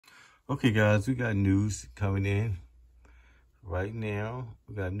Okay, guys, we got news coming in right now.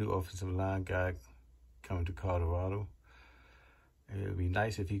 We got a new offensive line guy coming to Colorado. It would be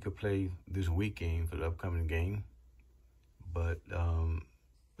nice if he could play this weekend for the upcoming game. But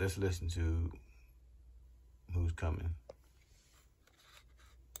let's listen to who's coming.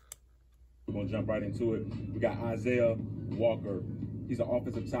 We're going to jump right into it. We got Issiah Walker. He's an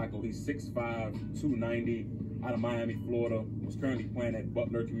offensive tackle. He's 6'5", 290, out of Miami, Florida. Was currently playing at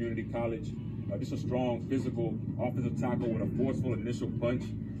Butler Community College. Just a strong, physical offensive tackle with a forceful initial punch.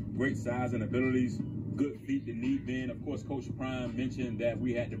 Great size and abilities. Good feet to knee bend. Of course, Coach Prime mentioned that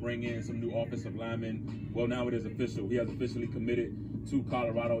we had to bring in some new offensive linemen. Well, now it is official. He has officially committed to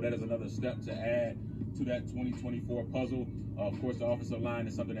Colorado. That is another step to add to that 2024 puzzle. Of course, the offensive line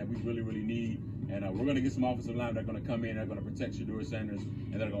is something that we really need. And we're going to get some offensive line that are going to come in, that are going to protect Shedeur Sanders,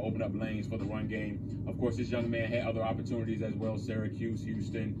 and that are going to open up lanes for the run game. Of course, this young man had other opportunities as well: Syracuse,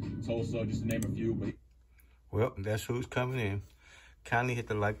 Houston, Tulsa, just to name a few. But well, that's who's coming in. Kindly hit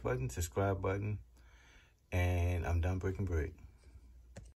the like button, subscribe button, and I'm done breaking bread.